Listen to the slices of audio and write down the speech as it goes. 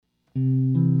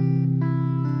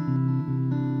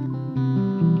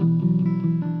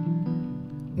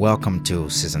Welcome to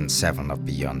Season 7 of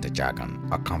Beyond the Jargon,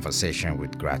 a conversation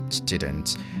with grad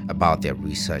students about their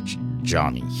research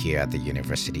journey here at the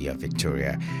University of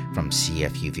Victoria from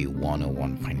CFUV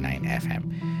 101.9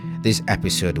 FM. This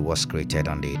episode was created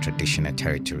on the traditional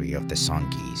territory of the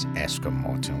Songhees,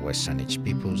 Esquimalt, West Saanich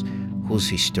peoples, whose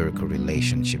historical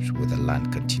relationships with the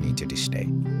land continue to this day.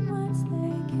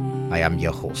 I am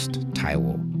your host,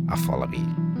 Taiwo Afolabi.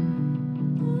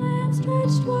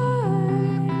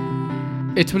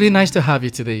 It's really nice to have you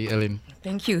today, Elaine.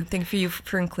 Thank you. Thank you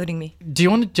for including me. Do you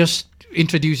want to just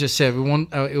introduce yourself?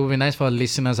 It would be nice for our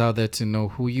listeners out there to know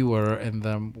who you are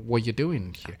and what you're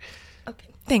doing here. Okay,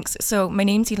 thanks. So my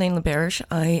name's Elaine Laberge.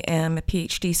 I am a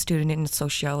PhD student in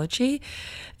sociology,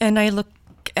 and I look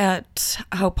at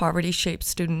how poverty shapes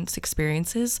students'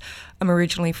 experiences. I'm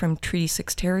originally from Treaty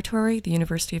 6 territory, the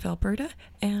University of Alberta,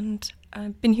 and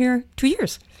I've been here 2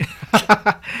 years.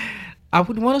 I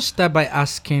would want to start by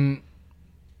asking,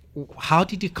 how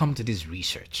did you come to this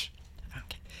research?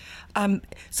 Okay.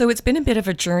 So it's been a bit of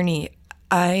a journey.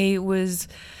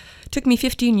 Took me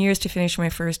 15 years to finish my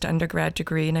first undergrad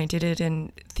degree, and I did it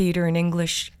in theater and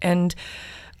English. And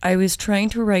I was trying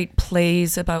to write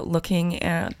plays about looking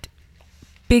at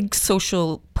big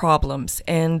social problems,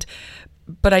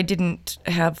 but I didn't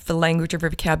have the language or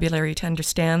vocabulary to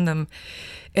understand them.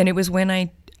 And it was when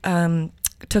I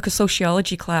took a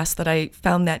sociology class that I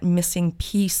found that missing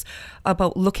piece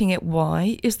about looking at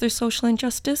why is there social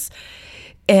injustice.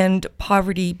 And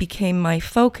poverty became my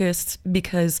focus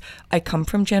because I come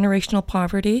from generational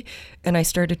poverty, and I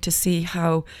started to see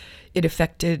how it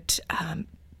affected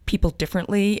people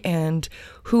differently and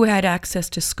who had access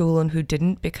to school and who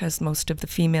didn't, because most of the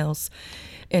females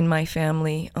in my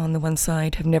family on the one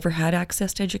side have never had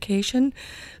access to education.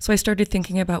 So I started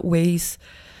thinking about ways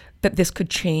that this could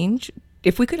change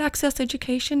if we could access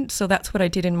education. So that's what I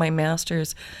did in my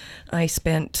master's. I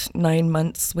spent 9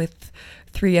 months with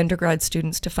 3 undergrad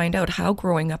students to find out how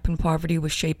growing up in poverty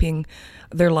was shaping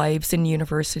their lives in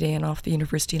university and off the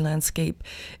university landscape.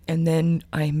 And then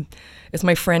as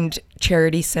my friend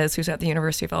Charity says, who's at the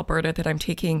University of Alberta, that I'm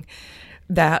taking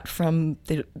that from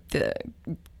the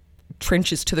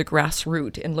trenches to the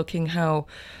grassroots and looking how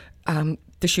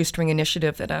the Shoestring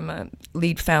Initiative that I'm a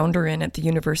lead founder in at the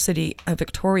University of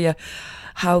Victoria,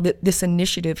 how this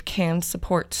initiative can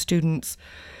support students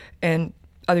and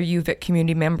other Uvic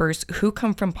community members who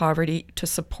come from poverty to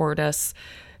support us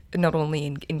not only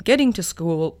in getting to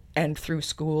school and through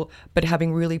school, but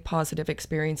having really positive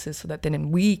experiences so that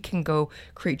then we can go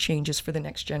create changes for the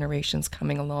next generations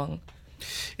coming along.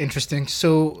 Interesting.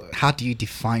 So how do you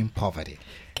define poverty?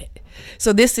 Okay.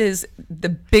 So this is the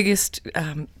biggest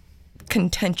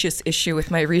contentious issue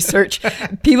with my research.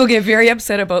 People get very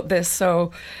upset about this,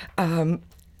 so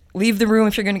leave the room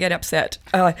if you're going to get upset.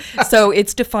 So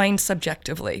it's defined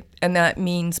subjectively, and that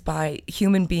means by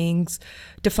human beings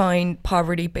define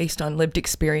poverty based on lived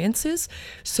experiences.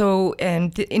 So,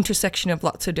 and the intersection of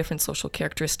lots of different social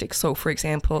characteristics. So, for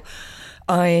example,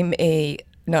 I'm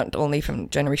not only from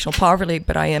generational poverty,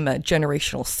 but I am a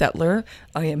generational settler.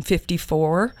 I am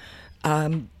 54.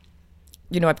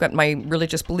 I've got my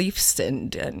religious beliefs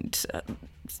and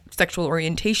sexual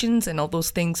orientations, and all those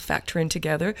things factor in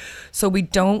together. So we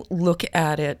don't look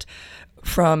at it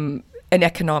from an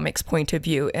economics point of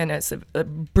view. And as a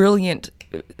brilliant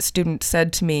student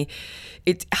said to me,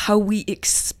 it's how we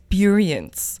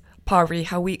experience poverty,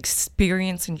 how we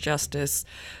experience injustice,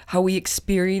 how we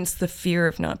experience the fear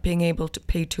of not being able to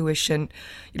pay tuition,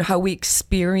 how we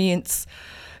experience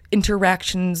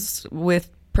interactions with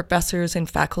professors and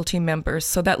faculty members.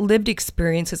 So that lived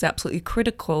experience is absolutely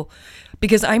critical,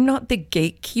 because I'm not the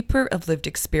gatekeeper of lived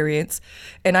experience,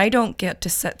 and I don't get to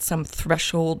set some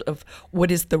threshold of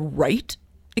what is the right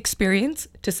experience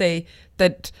to say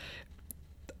that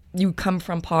you come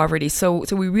from poverty. So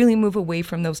we really move away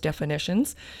from those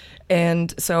definitions.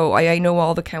 And so I know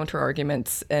all the counter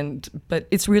arguments, but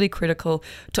it's really critical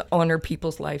to honor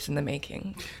people's lives in the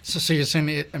making. So you're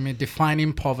saying,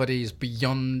 defining poverty is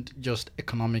beyond just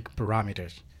economic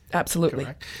parameters. Absolutely.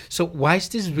 Correct. So why is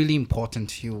this really important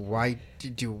to you? Why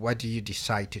do you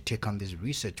decide to take on this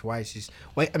research?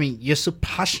 You're so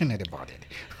passionate about it.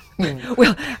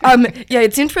 Well,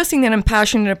 it's interesting that I'm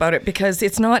passionate about it, because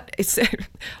it's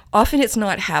often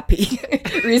not happy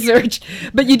research,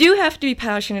 but you do have to be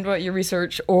passionate about your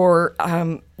research or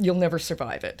you'll never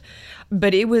survive it.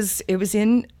 But it was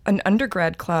in an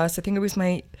undergrad class. I think it was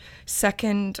my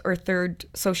second or third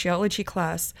sociology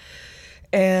class.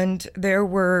 And there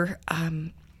were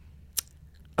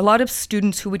a lot of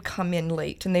students who would come in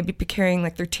late, and they'd be carrying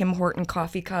like their Tim Horton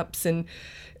coffee cups and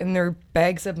their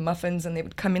bags of muffins, and they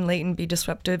would come in late and be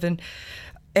disruptive.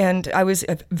 And I was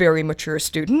a very mature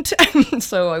student,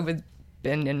 so I would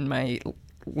been in my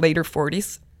later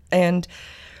 40s. And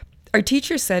our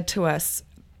teacher said to us,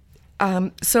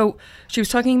 so she was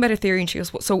talking about a theory, and she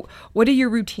goes, well, so what are your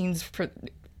routines for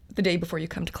the day before you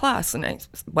come to class? And I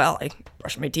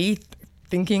brush my teeth,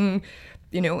 thinking,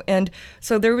 and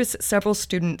so there was several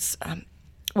students,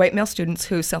 white male students,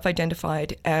 who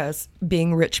self-identified as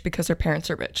being rich because their parents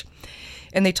are rich.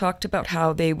 And they talked about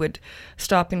how they would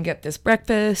stop and get this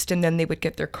breakfast, and then they would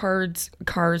get their cars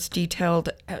detailed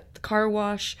at the car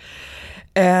wash.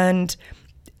 And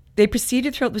they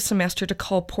proceeded throughout the semester to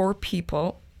call poor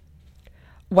people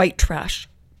white trash.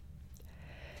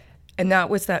 And that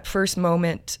was that first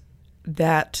moment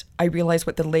that I realized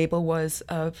what the label was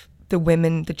of the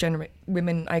women,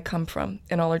 women I come from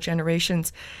in all our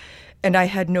generations. And I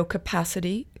had no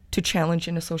capacity to challenge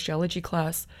in a sociology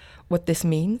class what this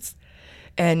means.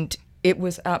 And it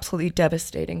was absolutely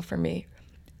devastating for me.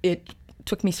 It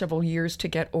took me several years to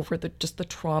get over the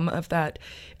trauma of that,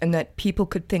 and that people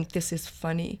could think this is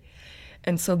funny.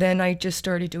 And so then I just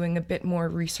started doing a bit more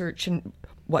research and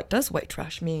what does white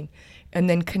trash mean? And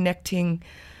then connecting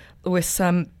with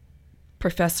some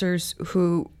professors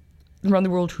who around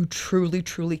the world who truly,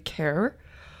 truly care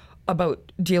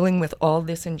about dealing with all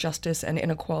this injustice and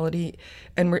inequality,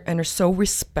 and are so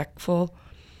respectful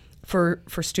for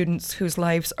students whose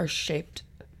lives are shaped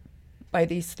by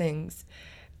these things.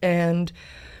 And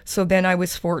so then I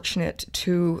was fortunate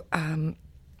to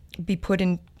be put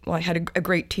in, I had a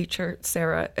great teacher,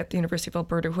 Sarah, at the University of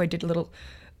Alberta, who I did a little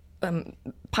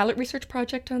pilot research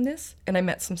project on this, and I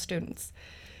met some students.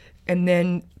 And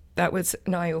then that was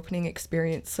an eye-opening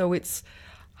experience. So it's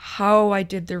how I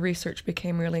did the research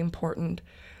became really important,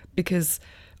 because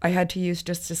I had to use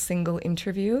just a single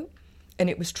interview, and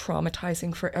it was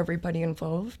traumatizing for everybody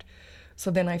involved.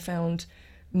 So then I found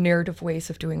narrative ways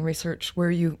of doing research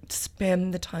where you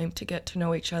spend the time to get to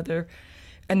know each other.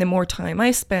 And the more time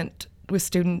I spent with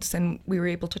students and we were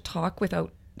able to talk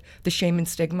without the shame and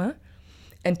stigma,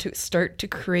 and to start to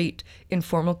create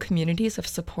informal communities of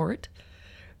support,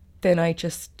 then I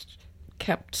just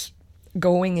kept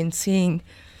going and seeing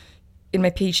in my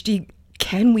PhD,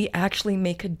 can we actually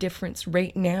make a difference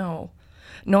right now?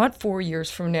 Not 4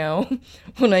 years from now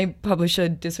when I publish a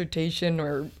dissertation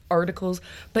or articles,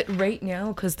 but right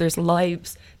now, because there's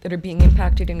lives that are being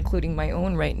impacted, including my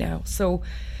own right now. So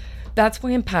that's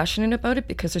why I'm passionate about it,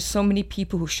 because there's so many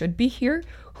people who should be here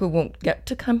who won't get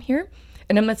to come here.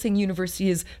 And I'm not saying university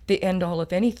is the end all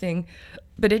of anything,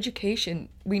 but education,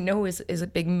 we know, is a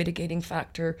big mitigating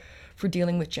factor for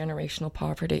dealing with generational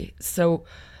poverty. So,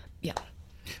 yeah.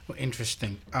 Well,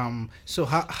 interesting. So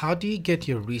how do you get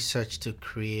your research to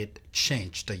create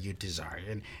change that you desire?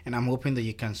 And I'm hoping that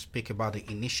you can speak about the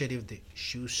initiative, the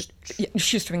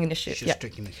shoestring initiative.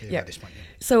 Initiative at this point. Yeah.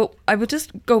 So I will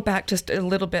just go back just a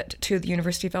little bit to the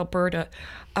University of Alberta.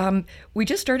 We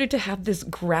just started to have this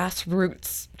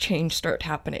grassroots change start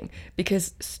happening,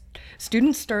 because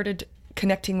students started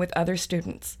connecting with other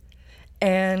students,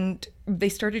 and they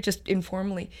started just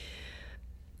informally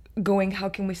going, how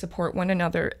can we support one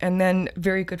another? And then a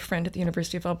very good friend at the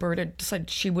University of Alberta decided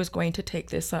she was going to take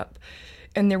this up.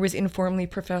 And there was informally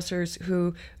professors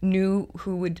who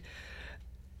would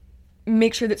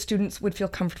make sure that students would feel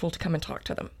comfortable to come and talk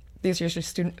to them. These are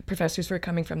usually professors who are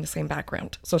coming from the same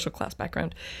background, social class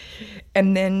background.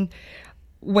 And then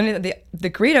one of the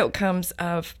great outcomes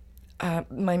of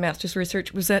my master's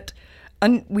research was that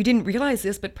we didn't realize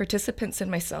this, but participants and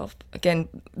myself, again,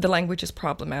 the language is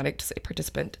problematic to say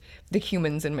participant, the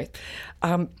humans in my,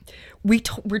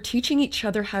 we're teaching each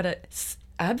other how to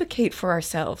advocate for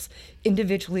ourselves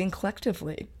individually and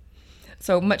collectively.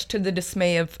 So much to the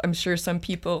dismay of, I'm sure, some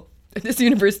people at this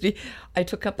university, I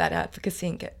took up that advocacy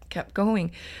and kept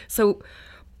going. So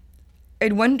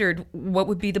I'd wondered what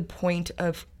would be the point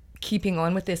of keeping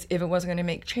on with this if it wasn't going to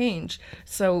make change.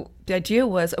 So the idea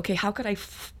was, okay, how could I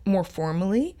more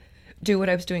formally do what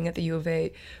I was doing at the U of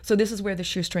A? So this is where the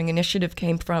shoestring initiative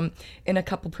came from, and a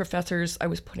couple professors I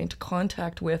was put into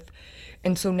contact with.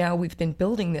 And so now we've been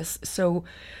building this. So,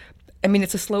 I mean,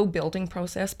 it's a slow building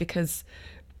process because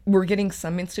we're getting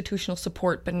some institutional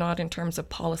support, but not in terms of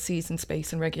policies and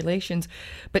space and regulations.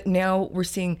 But now we're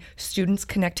seeing students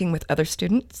connecting with other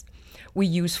students. We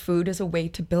use food as a way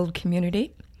to build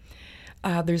community.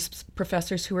 There's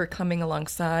professors who are coming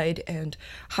alongside, and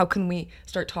how can we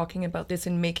start talking about this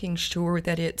and making sure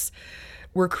that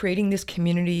we're creating this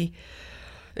community.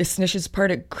 This niche is part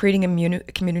of creating a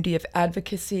community of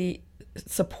advocacy,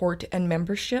 support, and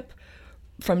membership,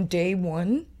 from day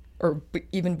one, or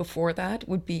even before that,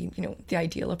 would be, the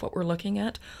ideal of what we're looking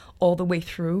at all the way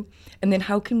through. And then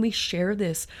how can we share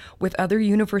this with other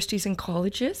universities and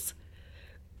colleges,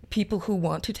 people who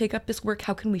want to take up this work?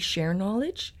 How can we share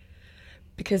knowledge?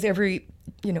 Because every,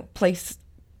 place,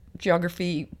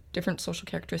 geography, different social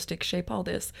characteristics shape all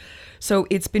this. So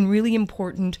it's been really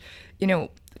important.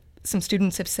 Some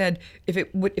students have said if I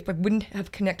wouldn't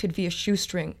have connected via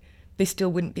shoestring, they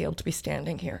still wouldn't be able to be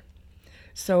standing here.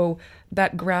 So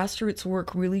that grassroots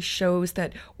work really shows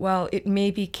that while it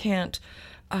maybe can't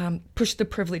push the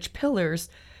privilege pillars,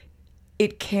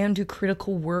 it can do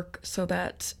critical work so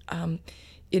that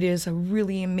it is a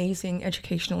really amazing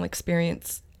educational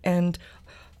experience and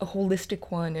a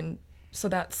holistic one. And so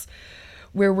that's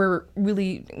where we're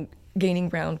really gaining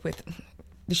ground with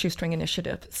the Shoestring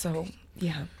Initiative. So,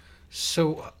 yeah.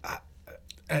 So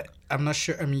I'm not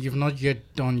sure. I mean, you've not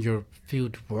yet done your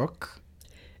field work.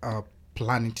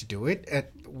 Planning to do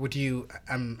it. Would you?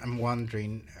 I'm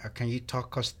wondering. Can you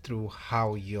talk us through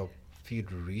how your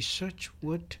field research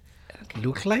would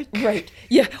look like? Right.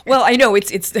 Yeah. Well, I know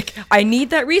it's like I need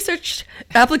that research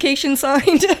application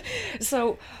signed.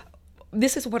 So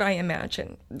this is what I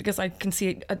imagine, because I can see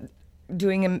it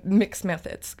doing mixed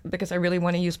methods, because I really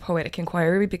want to use poetic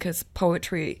inquiry, because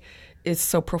poetry is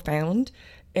so profound,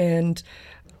 and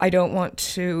I don't want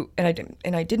to, and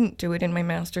I didn't do it in my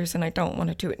master's, and I don't want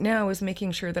to do it now, is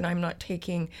making sure that I'm not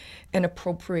taking and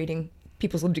appropriating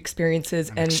people's lived experiences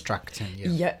and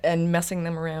extracting, and messing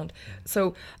them around.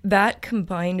 So that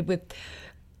combined with,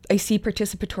 I see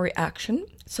participatory action.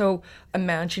 So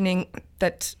imagining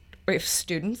that if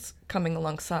students coming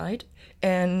alongside,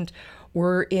 and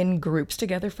we're in groups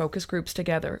together, focus groups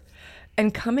together,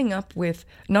 and coming up with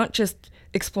not just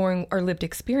exploring our lived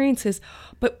experiences,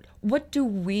 but what do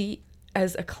we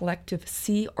as a collective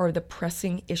see are the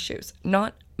pressing issues?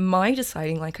 Not my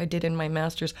deciding like I did in my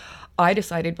master's. I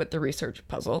decided what the research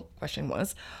puzzle question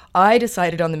was. I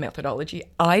decided on the methodology.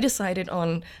 I decided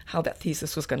on how that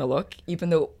thesis was going to look, even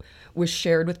though it was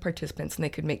shared with participants and they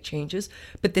could make changes.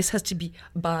 But this has to be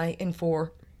by and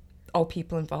for all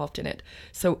people involved in it.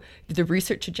 So the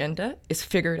research agenda is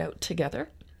figured out together.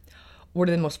 What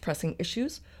are the most pressing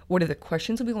issues? What are the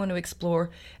questions that we want to explore?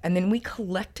 And then we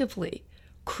collectively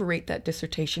create that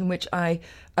dissertation, which I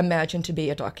imagine to be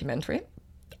a documentary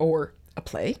or a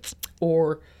play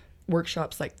or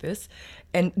workshops like this.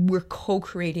 And we're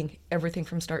co-creating everything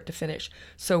from start to finish.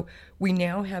 So we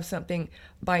now have something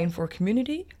by and for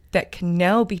community that can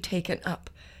now be taken up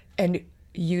and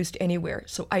used anywhere.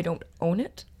 So I don't own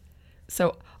it.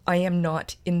 So I am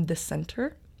not in the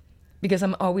center, because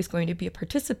I'm always going to be a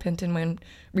participant in my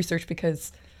research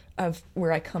because of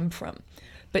where I come from.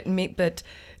 But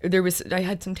I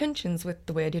had some tensions with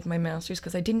the way I did my master's,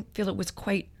 because I didn't feel it was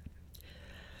quite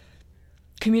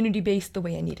community-based the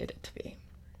way I needed it to be.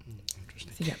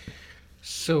 Interesting. So, yeah.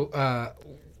 So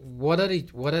what are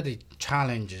the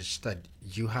challenges that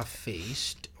you have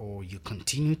faced or you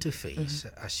continue to face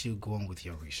as you go on with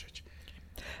your research?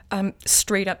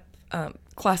 Straight up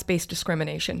class-based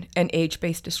discrimination and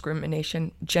age-based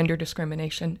discrimination, gender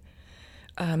discrimination.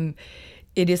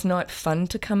 It is not fun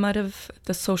to come out of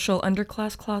the social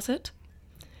underclass closet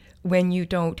when you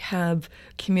don't have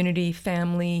community,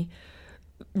 family,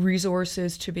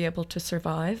 resources to be able to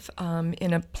survive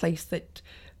in a place that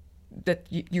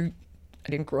I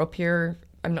didn't grow up here.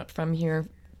 I'm not from here.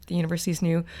 The university's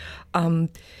new.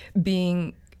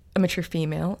 Being a mature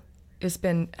female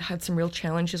had some real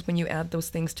challenges when you add those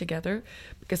things together,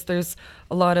 because there's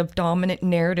a lot of dominant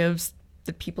narratives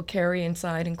that people carry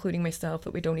inside, including myself,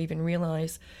 that we don't even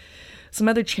realize. Some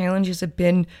other challenges have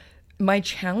been my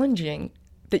challenging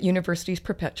that universities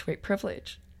perpetuate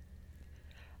privilege.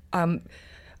 I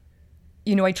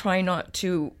try not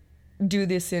to do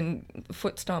this in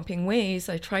foot-stomping ways.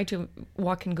 I try to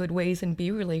walk in good ways and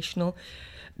be relational,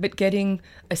 but getting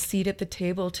a seat at the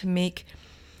table to make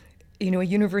a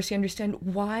university understand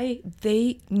why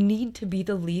they need to be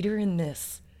the leader in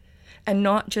this, and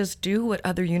not just do what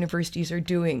other universities are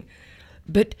doing,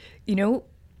 but,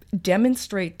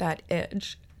 demonstrate that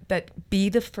edge, that be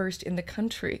the first in the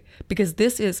country, because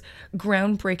this is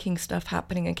groundbreaking stuff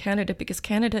happening in Canada, because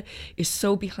Canada is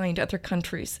so behind other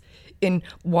countries in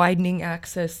widening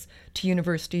access to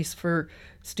universities for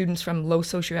students from low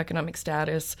socioeconomic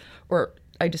status, or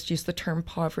I just use the term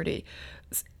poverty.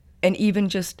 And even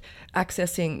just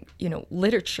accessing,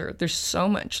 literature. There's so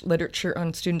much literature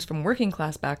on students from working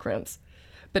class backgrounds,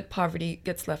 but poverty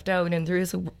gets left out, and there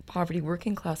is a poverty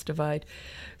working class divide.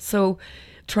 So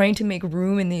trying to make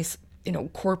room in these,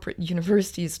 corporate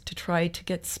universities to try to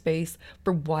get space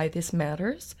for why this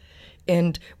matters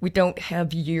and we don't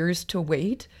have years to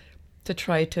wait to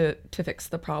try to fix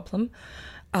the problem.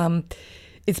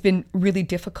 It's been really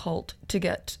difficult to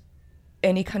get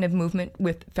any kind of movement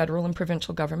with federal and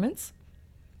provincial governments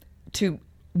to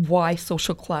why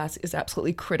social class is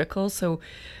absolutely critical. So,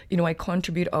 I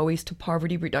contribute always to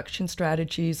poverty reduction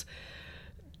strategies,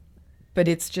 but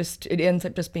it ends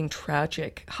up just being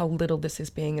tragic how little this is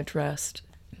being addressed.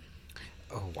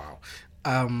 Oh, wow.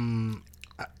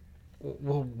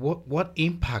 Well, what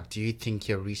impact do you think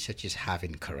your research is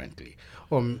having currently?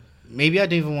 Or maybe I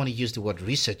don't even want to use the word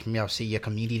research. Maybe I'll say your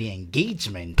community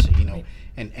engagement, Right.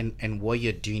 and what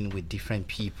you're doing with different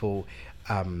people,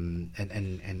 and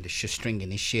the Shoestring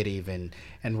Initiative,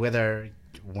 and whether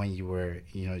when you were,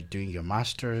 doing your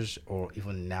master's or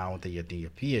even now that you're doing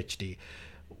your PhD,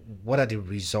 what are the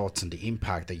results and the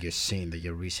impact that you're seeing that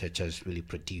your research has really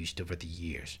produced over the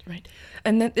years? Right.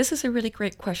 And this is a really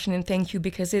great question, and thank you,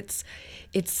 because it's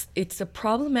a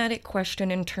problematic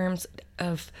question in terms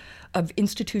of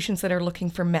institutions that are looking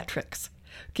for metrics.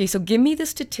 Okay, so give me the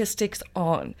statistics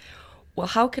on, well,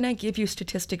 how can I give you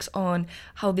statistics on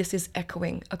how this is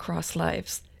echoing across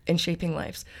lives and shaping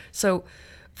lives? So,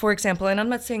 for example, and I'm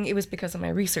not saying it was because of my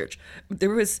research, there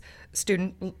was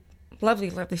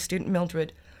lovely student,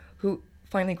 Mildred, who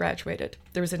finally graduated.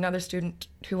 There was another student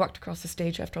who walked across the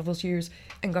stage after all those years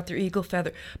and got their eagle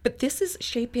feather. But this is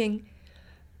shaping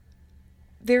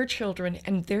their children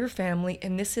and their family,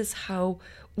 and this is how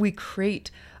we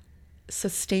create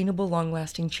sustainable,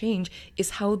 long-lasting change,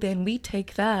 is how then we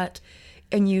take that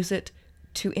and use it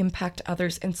to impact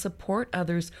others and support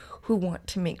others who want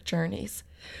to make journeys.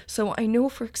 So I know,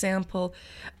 for example,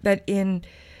 that in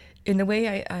the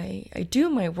way I do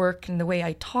my work and the way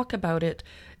I talk about it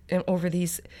over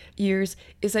these years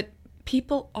is that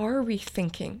people are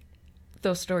rethinking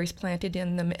those stories planted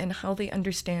in them and how they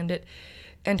understand it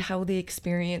and how they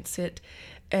experience it.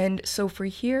 And so for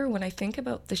here, when I think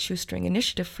about the Shoestring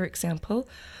Initiative, for example,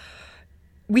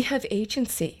 we have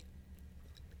agency.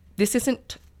 This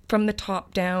isn't from the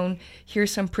top down,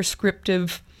 here's some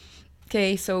prescriptive,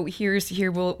 okay, so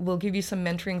here we'll give you some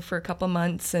mentoring for a couple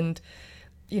months and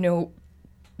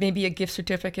maybe a gift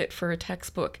certificate for a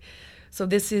textbook. So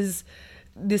this is,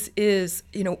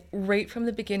 right from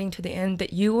the beginning to the end,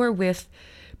 that you are with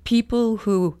people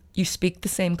who you speak the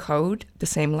same code, the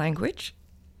same language.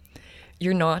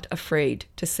 You're not afraid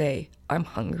to say, I'm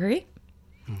hungry.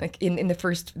 Like in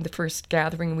the first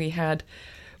gathering we had,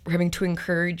 we're having to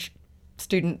encourage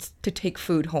students to take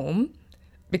food home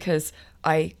because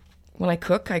when I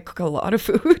cook a lot of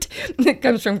food. It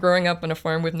comes from growing up on a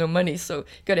farm with no money, so you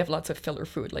got to have lots of filler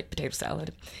food like potato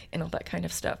salad and all that kind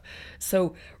of stuff.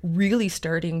 So really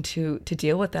starting to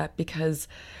deal with that, because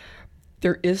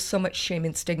there is so much shame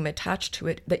and stigma attached to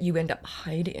it that you end up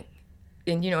hiding.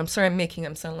 And I'm sorry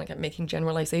I'm sound like I'm making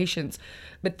generalizations,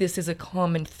 but this is a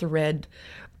common thread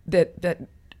that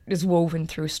is woven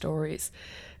through stories.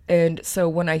 And so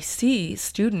when I see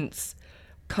students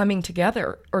coming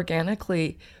together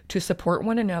organically to support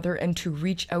one another and to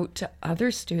reach out to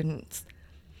other students,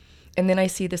 and then I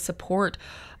see the support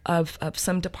of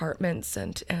some departments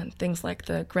and things like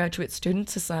the Graduate Student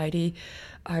Society,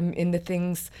 in the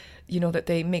things, that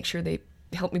they make sure they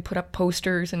help me put up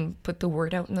posters and put the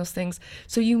word out in those things.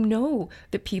 So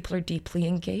that people are deeply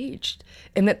engaged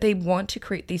and that they want to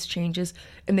create these changes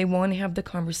and they want to have the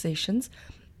conversations.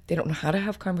 They don't know how to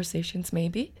have conversations,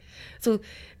 maybe. So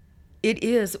it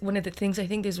is one of the things I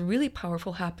think is really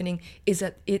powerful happening, is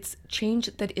that it's change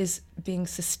that is being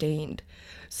sustained.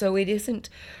 So it isn't,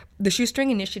 the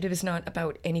Shoestring Initiative is not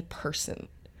about any person.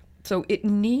 So it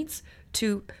needs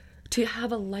to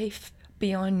have a life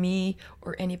beyond me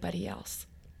or anybody else.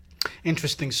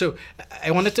 Interesting. So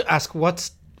I wanted to ask,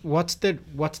 what's the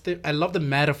I love the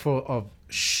metaphor of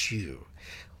shoe.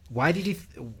 Why did you?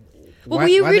 Well,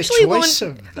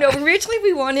 originally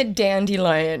we wanted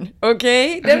dandelion.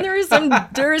 Okay, then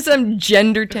there are some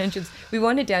gender tensions. We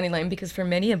wanted dandelion because for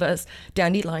many of us,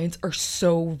 dandelions are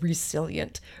so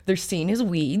resilient. They're seen as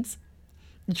weeds.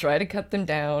 You try to cut them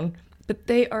down, but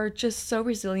they are just so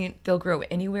resilient. They'll grow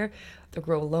anywhere. They'll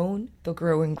grow alone. They'll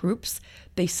grow in groups.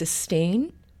 They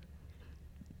sustain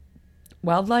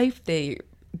wildlife.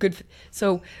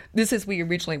 So this is we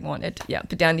originally wanted,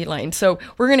 the dandelion. So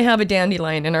we're going to have a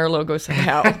dandelion in our logo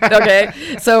somehow. Okay,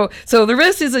 so the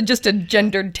rest is just a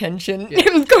gendered tension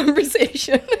in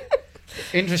conversation.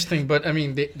 Interesting, but I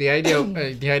mean the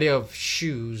idea of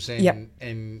shoes and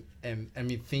I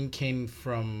mean thinking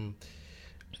from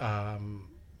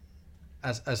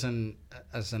as an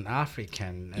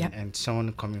African and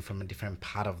someone coming from a different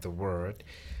part of the world,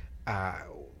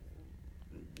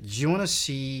 you want to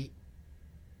see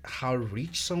how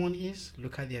rich someone is,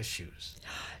 look at their shoes.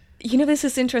 You know, this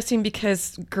is interesting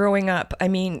because growing up, I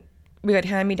mean, we had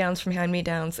hand-me-downs from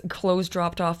hand-me-downs, clothes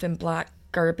dropped off in black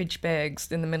garbage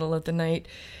bags in the middle of the night.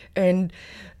 And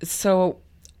so,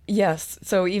 yes,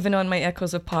 so even on my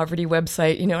Echoes of Poverty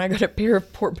website, you know, I got a pair of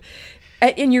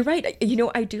and you're right, you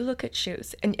know, I do look at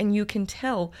shoes and you can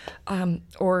tell,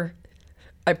 or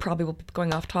I probably will be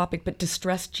going off topic, but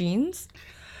distressed jeans,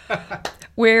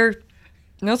 where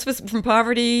most of us from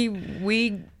poverty,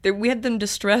 we had them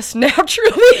distressed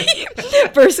naturally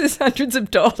versus hundreds of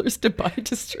dollars to buy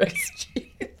distressed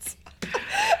jeans.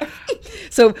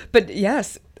 So, but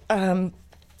yes,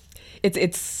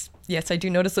 yes, I do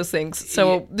notice those things.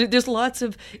 So there's lots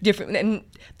of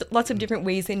different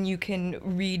ways, and you can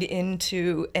read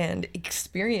into and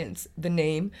experience the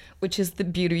name, which is the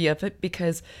beauty of it,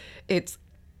 because it's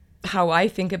how I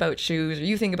think about shoes, or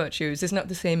you think about shoes, is not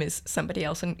the same as somebody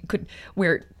else, and could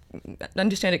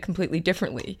understand it completely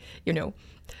differently. You know,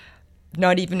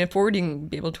 not even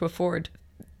be able to afford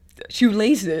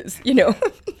shoelaces. You know.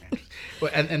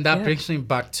 Well, and that brings me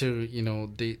back to, you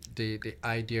know, the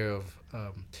idea of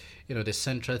you know, the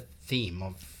central theme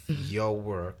of your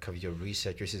work, of your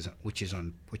research, which is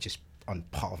on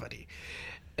poverty,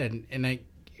 and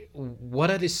what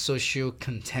are the social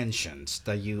contentions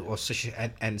that you, or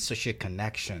social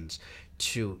connections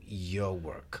to your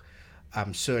work?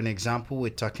 So an example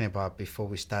we're talking about before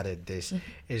we started this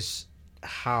is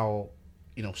how,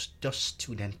 you know, just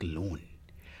student loan,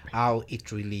 how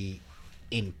it really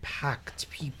impacts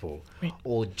people,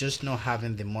 or just not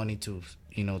having the money to,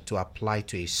 you know, to apply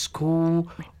to a school,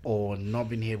 or not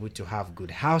being able to have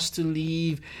good house to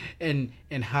live, and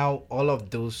how all of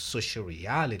those social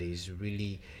realities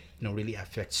really, you know, really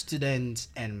affect students,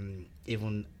 and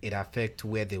even it affects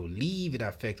where they will live, it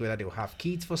affects whether they will have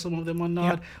kids for some of them or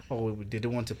not, or they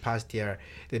don't want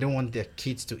their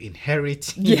kids to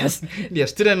inherit their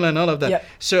student loan, all of that.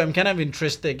 So I'm kind of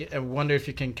interested, I wonder if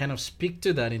you can kind of speak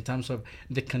to that in terms of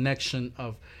the connection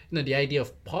of, you know, the idea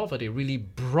of poverty, really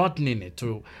broadening it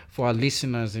for our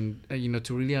listeners, and you know,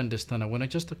 to really understand that we're not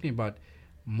just talking about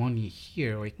money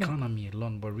here or economy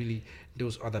alone, but really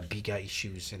those other bigger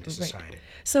issues in the society.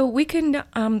 So we can,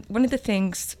 one of the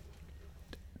things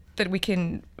that we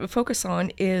can focus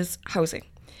on is housing.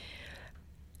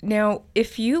 Now,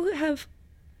 if you have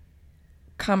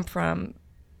come from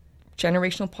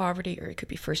generational poverty, or it could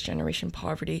be first generation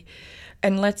poverty,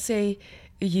 and let's say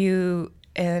you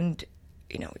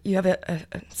have a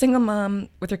single mom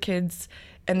with her kids,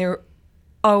 and they're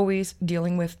always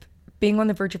dealing with being on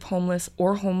the verge of homeless.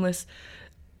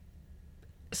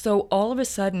 So all of a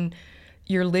sudden,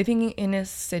 you're living in a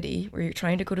city where you're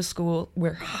trying to go to school,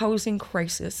 where housing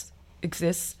crisis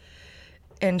exists,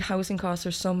 and housing costs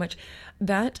are so much.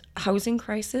 That housing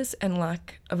crisis and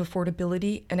lack of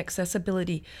affordability and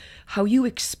accessibility, how you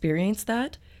experience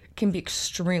that can be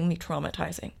extremely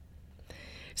traumatizing.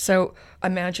 So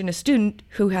imagine a student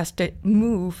who has to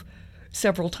move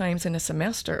several times in a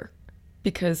semester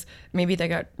because maybe they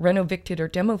got reno-evicted or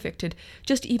demo-evicted,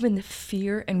 just even the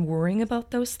fear and worrying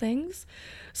about those things.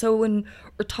 So when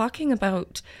we're talking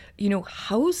about, you know,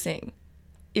 housing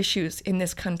issues in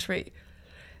this country,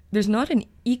 there's not an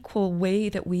equal way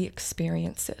that we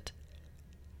experience it.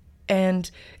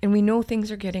 And we know things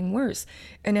are getting worse.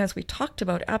 And as we talked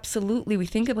about, absolutely, we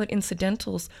think about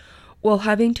incidentals while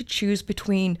having to choose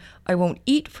between, I won't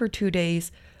eat for 2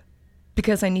 days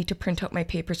because I need to print out my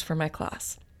papers for my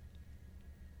class.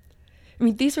 I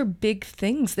mean, these are big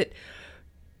things that,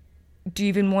 do you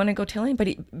even want to go tell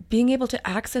anybody? Being able to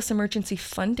access emergency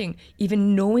funding,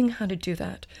 even knowing how to do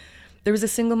that. There was a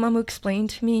single mom who explained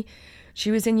to me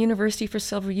she was in university for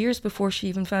several years before she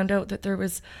even found out that there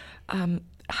was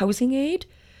housing aid.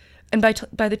 And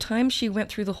by the time she went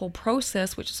through the whole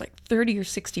process, which is like 30 or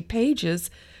 60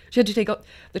 pages, she had to take out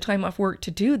the time off work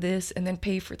to do this and then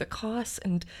pay for the costs.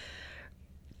 And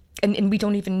we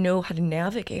don't even know how to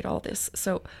navigate all this.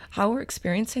 So how we're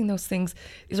experiencing those things,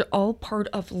 these are all part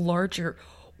of larger,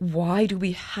 why do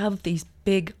we have these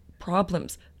big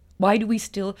problems? Why do we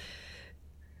still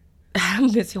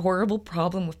have this horrible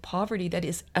problem with poverty that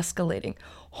is escalating?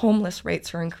 Homeless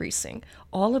rates are increasing.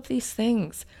 All of these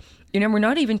things. You know, we're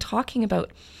not even talking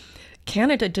about,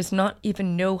 Canada does not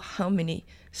even know how many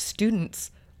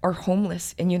students are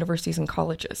homeless in universities and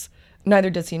colleges.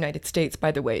 Neither does the United States,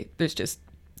 by the way. There's just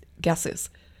guesses,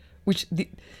 which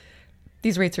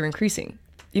these rates are increasing.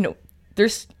 You know,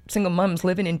 there's single moms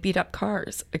living in beat up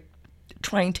cars,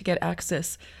 trying to get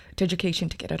access to education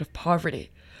to get out of poverty.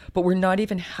 But we're not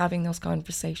even having those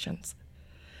conversations,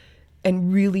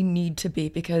 and really need to be,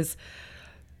 because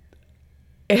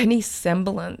any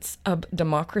semblance of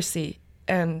democracy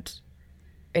and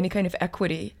any kind of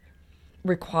equity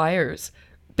requires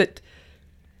that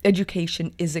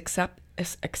education is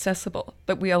accessible.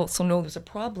 But we also know there's a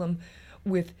problem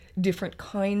with different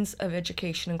kinds of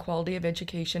education and quality of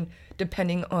education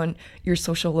depending on your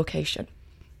social location,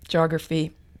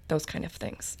 geography, those kind of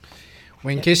things.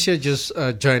 Well, in case you're just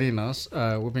joining us,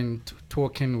 we've been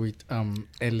talking with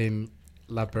Elaine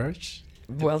Laberge.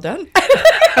 Well done.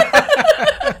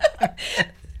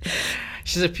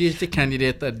 She's a PhD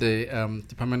candidate at the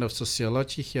Department of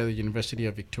Sociology here at the University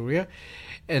of Victoria,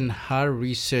 and her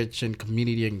research and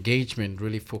community engagement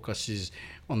really focuses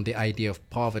on the idea of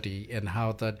poverty and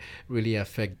how that really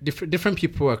affects different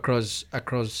people across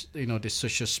the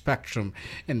social spectrum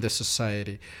in the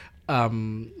society.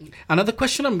 Another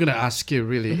question I'm going to ask you,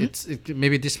 really,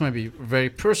 maybe this might be very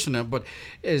personal, but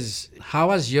is how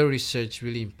has your research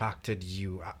really impacted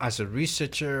you as a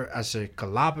researcher, as a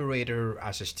collaborator,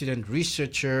 as a student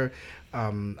researcher,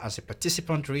 as a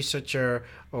participant researcher,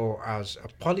 or as a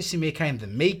policymaker in the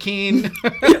making,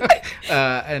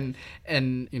 and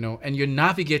you're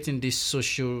navigating these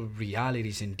social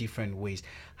realities in different ways.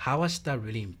 How has that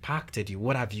really impacted you?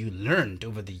 What have you learned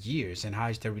over the years, and how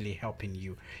is that really helping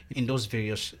you in those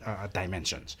various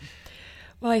dimensions?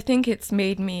 Well, I think it's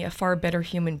made me a far better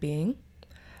human being.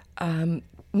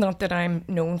 Not that I'm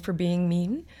known for being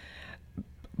mean,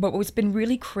 but what's been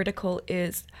really critical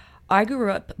is I grew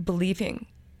up believing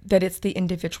that it's the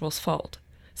individual's fault.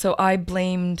 So I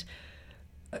blamed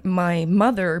my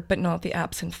mother, but not the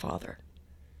absent father,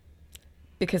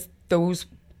 because those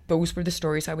were the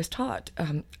stories I was taught.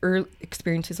 Early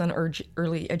experiences on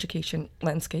early education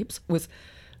landscapes was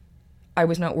I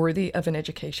was not worthy of an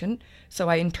education, so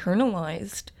I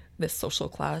internalized this social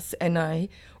class, and I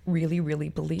really, really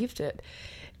believed it.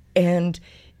 And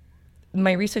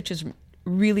my research has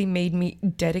really made me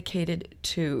dedicated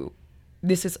to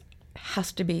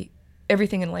has to be,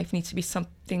 everything in life needs to be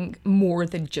something more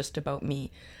than just about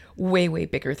me, way, way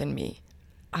bigger than me.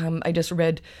 I just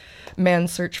read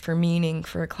Man's Search for Meaning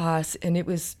for a class, and it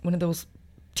was one of those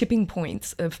tipping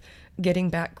points of getting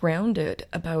back grounded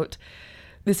about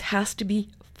this has to be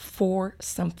for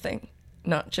something,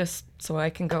 not just so I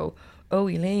can go, oh,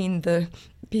 Elaine, the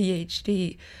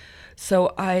PhD.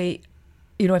 So I've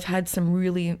had some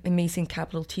really amazing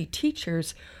capital T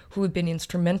teachers who have been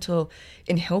instrumental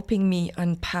in helping me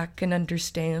unpack and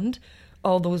understand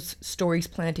all those stories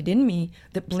planted in me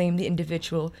that blame the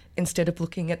individual instead of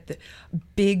looking at the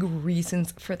big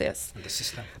reasons for this. The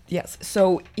system. Yes.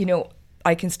 So,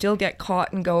 I can still get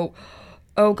caught and go,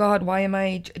 oh God, why am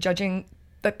I judging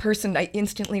that person? I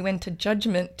instantly went to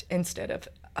judgment instead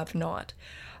of not.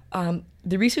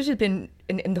 The research has been,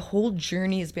 and the whole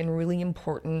journey has been really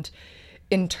important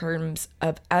in terms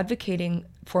of advocating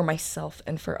for myself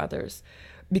and for others,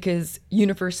 because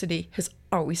university has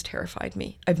always terrified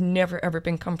me. I've never, ever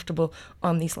been comfortable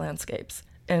on these landscapes.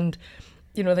 And,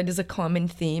 that is a common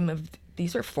theme of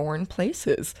these are foreign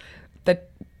places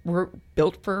that were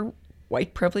built for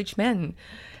white privileged men.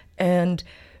 And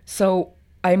so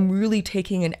I'm really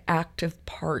taking an active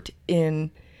part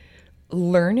in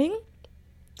learning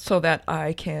so that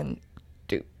I can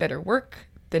do better work,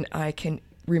 then I can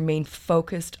remain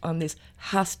focused on this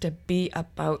has to be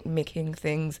about making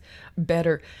things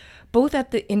better, both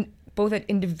at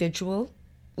individual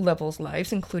levels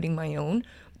lives, including my own,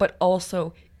 but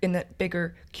also in that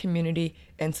bigger community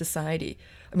and society.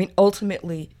 I mean,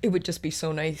 ultimately, it would just be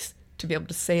so nice to be able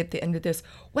to say at the end of this,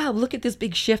 wow, look at this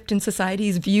big shift in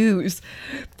society's views.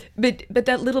 But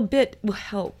that little bit will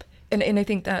help. And I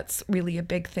think that's really a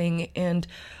big thing. And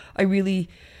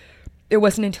it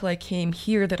wasn't until I came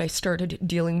here that I started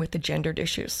dealing with the gendered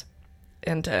issues.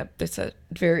 And there's a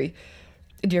very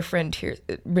dear friend here,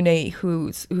 Renee,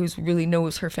 who's really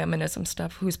knows her feminism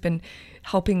stuff, who's been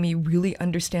helping me really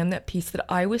understand that piece that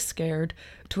I was scared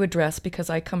to address because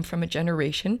I come from a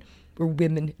generation where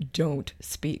women don't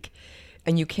speak.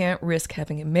 And you can't risk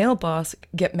having a male boss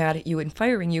get mad at you and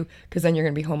firing you, because then you're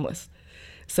going to be homeless.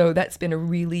 So that's been a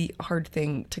really hard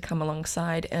thing to come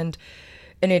alongside, and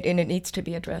it needs to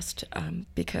be addressed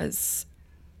because,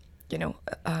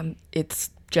 it's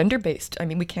gender-based. I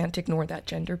mean, we can't ignore that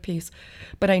gender piece.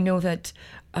 But I know that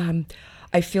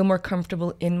I feel more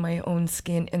comfortable in my own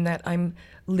skin and that I'm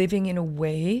living in a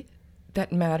way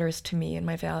that matters to me and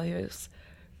my values,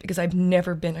 because I've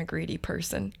never been a greedy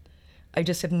person. I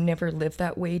just have never lived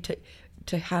that way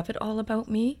to have it all about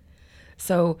me.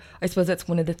 So I suppose that's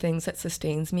one of the things that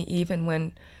sustains me, even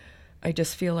when I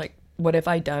just feel like, what have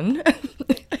I done?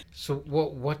 So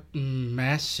what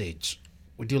message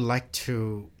would you like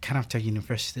to kind of tell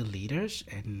university leaders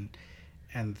and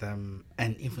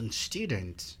even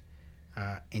students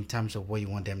in terms of what you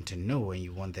want them to know and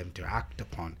you want them to act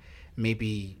upon.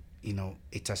 Maybe,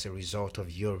 it's as a result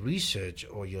of your research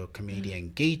or your community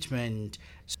engagement.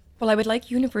 Well, I would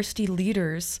like university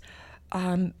leaders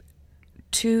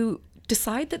to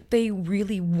decide that they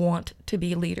really want to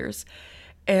be leaders.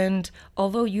 And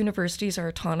although universities are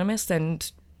autonomous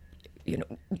and,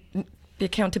 the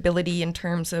accountability in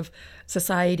terms of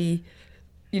society,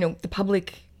 the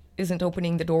public isn't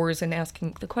opening the doors and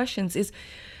asking the questions, is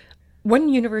one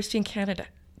university in Canada,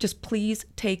 just please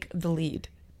take the lead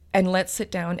and let's sit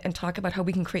down and talk about how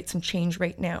we can create some change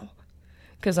right now.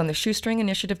 Because on the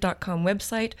shoestringinitiative.com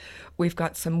website, we've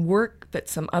got some work that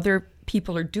some other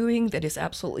people are doing that is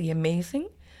absolutely amazing.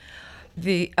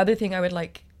 The other thing I would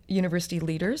like university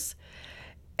leaders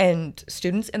and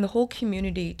students and the whole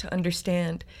community to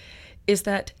understand is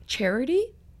that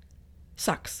charity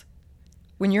sucks.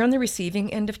 When you're on the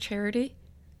receiving end of charity,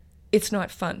 it's not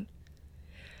fun.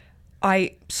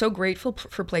 I'm so grateful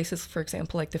for places, for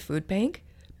example, like the food bank,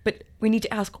 but we need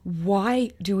to ask, why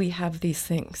do we have these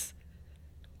things?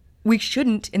 We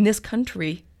shouldn't, in this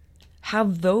country,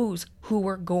 have those who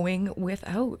are going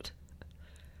without.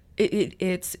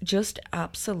 It's just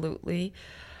absolutely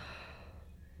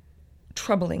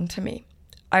troubling to me.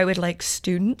 I would like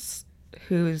students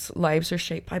whose lives are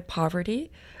shaped by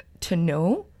poverty to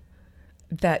know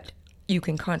that you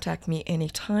can contact me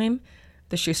anytime.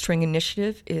 The Shoestring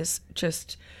Initiative is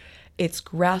just, it's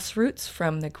grassroots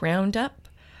from the ground up.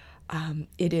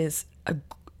 It is a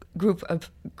group of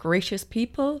gracious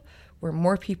people where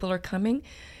more people are coming.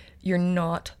 You're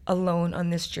not alone on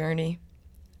this journey.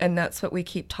 And that's what we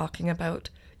keep talking about.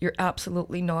 You're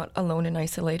absolutely not alone and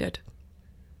isolated.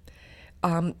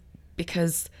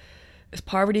 Because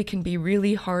poverty can be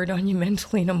really hard on you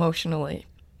mentally and emotionally.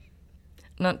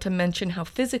 Not to mention how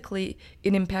physically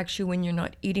it impacts you when you're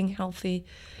not eating healthy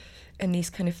and these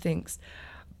kind of things.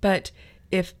 But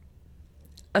if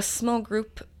a small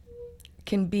group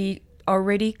can be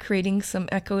already creating some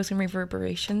echoes and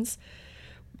reverberations,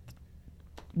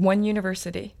 one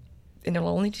university, and it'll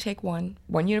only take one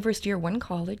university or one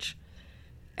college,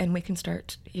 and we can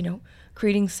start,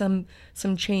 creating some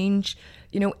change,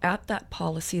 at that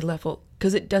policy level,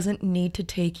 because it doesn't need to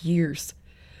take years.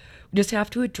 We just have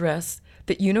to address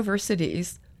that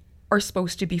universities are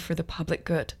supposed to be for the public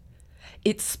good.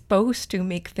 It's supposed to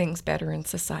make things better in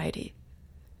society.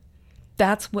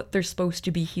 That's what they're supposed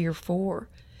to be here for.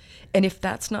 And if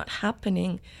that's not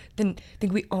happening, then I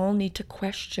think we all need to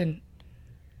question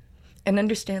and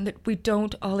understand that we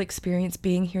don't all experience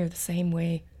being here the same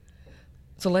way.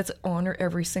 So let's honor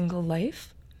every single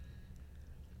life,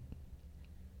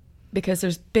 because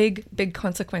there's big, big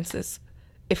consequences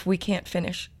if we can't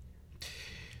finish.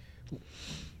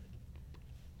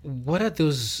 What are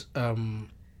those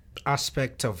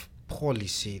aspects of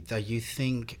policy that you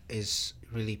think is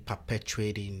really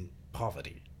perpetuating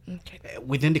poverty? Okay.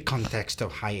 Within the context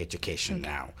of higher education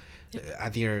now, are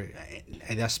there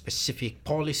specific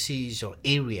policies or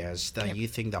areas that you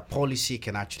think that policy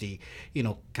can actually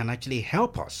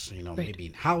help us, maybe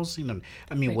in housing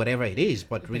and whatever it is,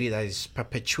 but really that is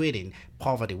perpetuating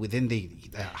poverty within the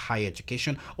higher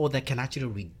education, or that can actually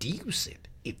reduce it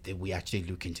if we actually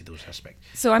look into those aspects?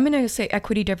 So I'm going to say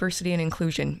equity, diversity, and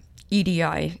inclusion.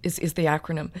 EDI is the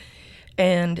acronym.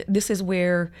 And this is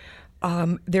where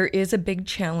there is a big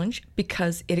challenge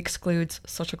because it excludes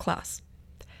social class.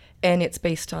 And it's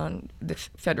based on the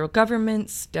federal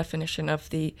government's definition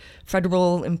of the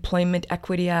Federal Employment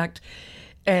Equity Act.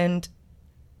 And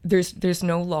there's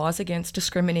no laws against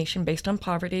discrimination based on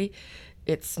poverty.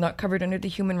 It's not covered under the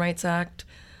Human Rights Act.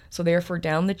 So therefore,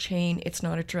 down the chain, it's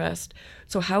not addressed.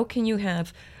 So how can you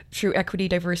have true equity,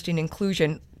 diversity, and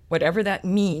inclusion, whatever that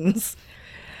means,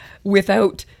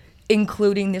 without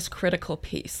including this critical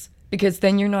piece? Because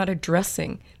then you're not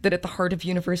addressing that at the heart of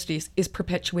universities is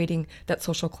perpetuating that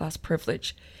social class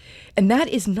privilege. And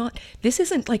this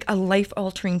isn't like a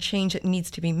life-altering change that needs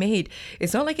to be made.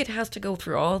 It's not like it has to go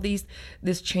through all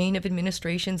this chain of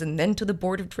administrations and then to the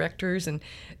board of directors and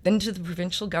then to the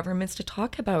provincial governments to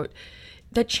talk about.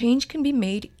 That change can be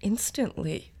made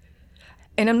instantly.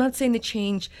 And I'm not saying the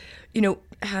change,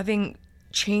 having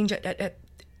change at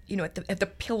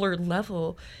the pillar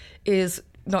level is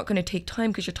not going to take time,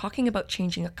 because you're talking about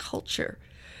changing a culture.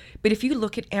 But if you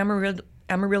look at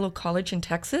Amarillo College in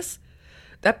Texas,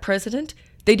 that president,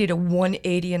 they did a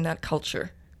 180 in that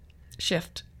culture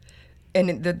shift.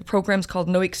 And the program's called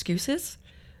No Excuses.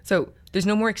 So there's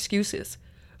no more excuses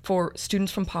for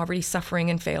students from poverty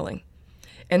suffering and failing.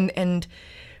 And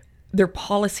their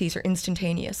policies are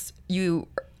instantaneous. You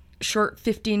short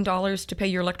 $15 to pay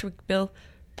your electric bill,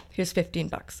 here's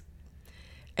 $15.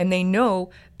 And they know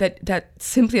that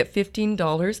simply at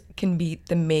 $15 can be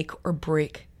the make or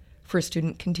break for a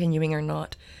student continuing or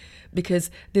not.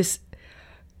 Because this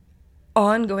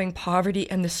ongoing poverty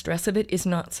and the stress of it is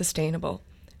not sustainable.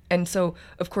 And so,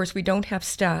 of course, we don't have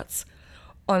stats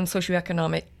on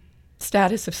socioeconomic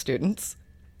status of students,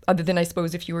 other than, I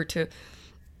suppose, if you were to,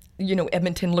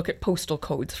 Edmonton, look at postal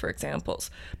codes, for examples.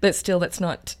 But still, that's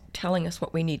not telling us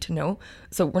what we need to know.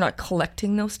 So we're not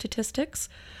collecting those statistics.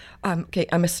 Okay,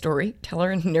 I'm a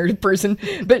storyteller and narrative person,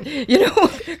 but,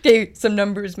 some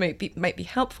numbers might be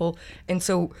helpful. And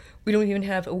so we don't even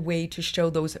have a way to show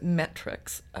those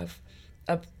metrics of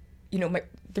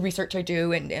the research I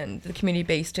do and the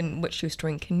community-based and what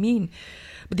shoestring can mean.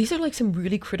 But these are like some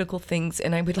really critical things,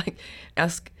 and I would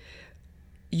ask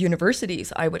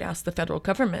universities, I would ask the federal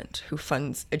government who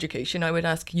funds education, I would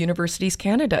ask Universities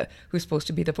Canada, who's supposed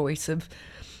to be the voice of,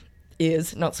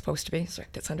 is not supposed to be, sorry,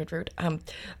 that sounded rude,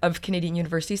 of Canadian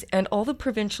universities, and all the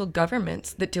provincial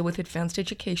governments that deal with advanced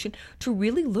education to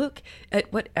really look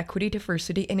at what equity,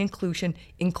 diversity, and inclusion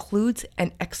includes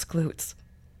and excludes.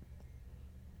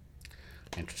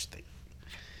 Interesting.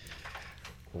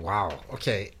 Wow.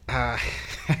 Okay.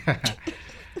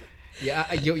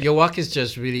 Yeah, your work is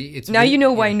just really. It's now really, you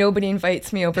know why nobody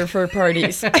invites me over for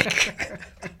parties.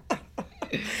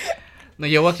 No,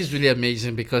 your work is really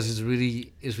amazing because it's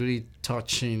really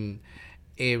touching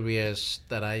areas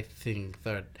that I think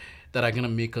that are gonna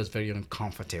make us very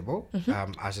uncomfortable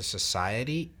as a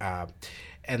society,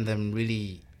 and then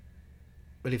really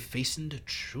facing the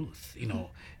truth.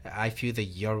 I feel that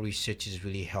your research is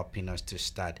really helping us to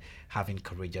start having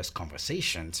courageous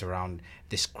conversations around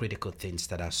these critical things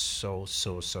that are so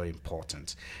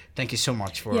important. Thank you so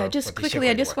much for just quickly,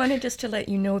 I just wanted to let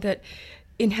you know that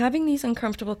in having these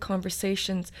uncomfortable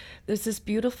conversations, there's this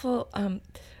beautiful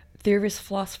theorist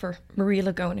philosopher, Marie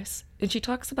Lagonis, and she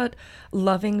talks about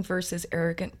loving versus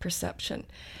arrogant perception.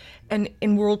 And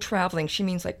in world traveling, she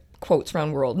means quotes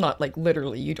around world, not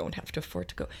literally, you don't have to afford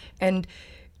to go. And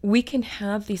we can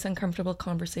have these uncomfortable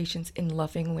conversations in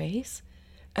loving ways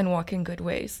and walk in good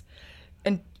ways.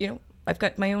 And, I've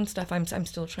got my own stuff I'm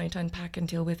still trying to unpack and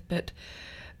deal with, but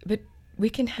we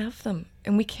can have them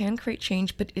and we can create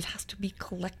change, but it has to be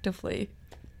collectively.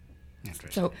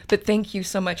 So, but thank you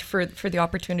so much for the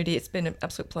opportunity. It's been an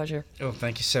absolute pleasure. Oh,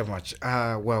 thank you so much.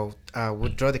 We'll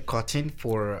draw the curtain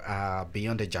for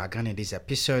Beyond the Jargon in this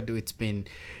episode. It's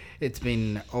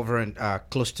been over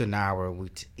close to an hour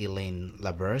with Elaine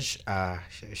Laberge.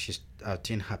 She's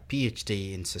doing her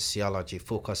PhD in sociology,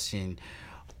 focusing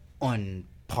on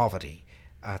poverty.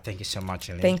 Thank you so much,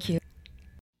 Elaine. Thank you.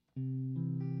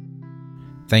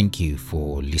 Thank you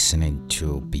for listening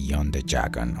to Beyond the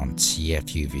Jargon on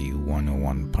CFUV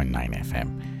 101.9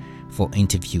 FM. For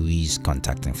interviewees'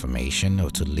 contact information or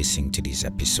to listen to this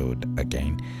episode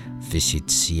again, visit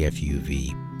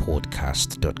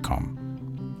cfuvpodcast.com.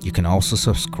 You can also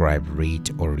subscribe, rate,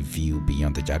 or review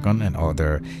Beyond the Jargon and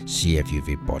other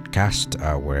CFUV podcasts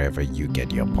wherever you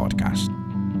get your podcast.